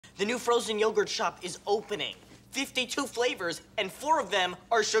The new frozen yogurt shop is opening. 52 flavors, and 4 of them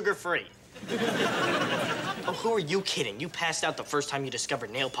are sugar-free. Oh, who are you kidding? You passed out the first time you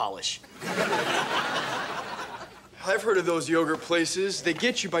discovered nail polish. I've heard of those yogurt places. They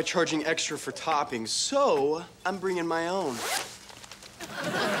get you by charging extra for toppings, so I'm bringing my own.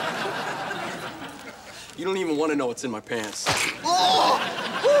 You don't even want to know what's in my pants. Oh!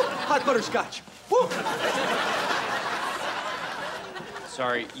 Woo! Hot butterscotch. Woo!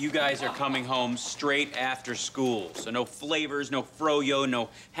 Sorry, you guys are coming home straight after school. So no flavors, no froyo, no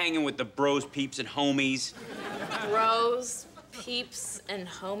hanging with the bros, peeps, and homies. Bros, peeps, and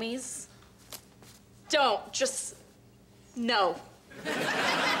homies? Don't, just no.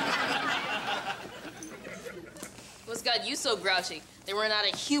 What's got you so grouchy? They weren't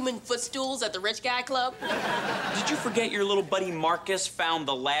out of human footstools at the rich guy club? Did you forget your little buddy Marcus found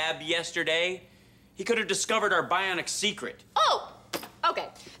the lab yesterday? He could have discovered our bionic secret. Oh! Okay,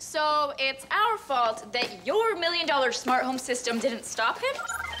 so it's our fault that your $1 million smart home system didn't stop him?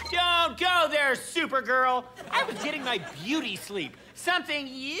 Don't go there, Supergirl. I was getting my beauty sleep, something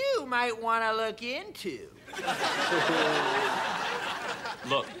you might want to look into.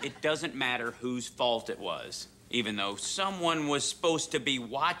 Look, it doesn't matter whose fault it was, even though someone was supposed to be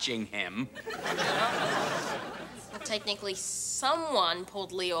watching him. Well, technically, someone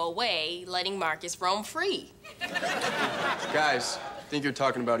pulled Leo away, letting Marcus roam free. Guys, I think you're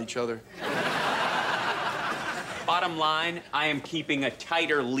talking about each other. Bottom line, I am keeping a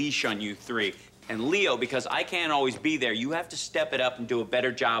tighter leash on you 3. And Leo, because I can't always be there, you have to step it up and do a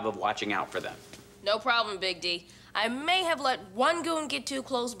better job of watching out for them. No problem, Big D. I may have let one goon get too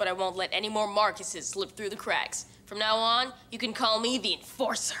close, but I won't let any more Marcuses slip through the cracks. From now on, you can call me the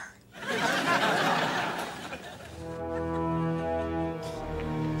Enforcer.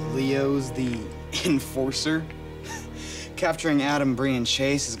 Leo's the Enforcer? Capturing Adam, Bree, and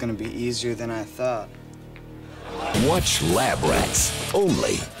Chase is gonna be easier than I thought. Watch Lab Rats,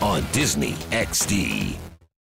 only on Disney XD.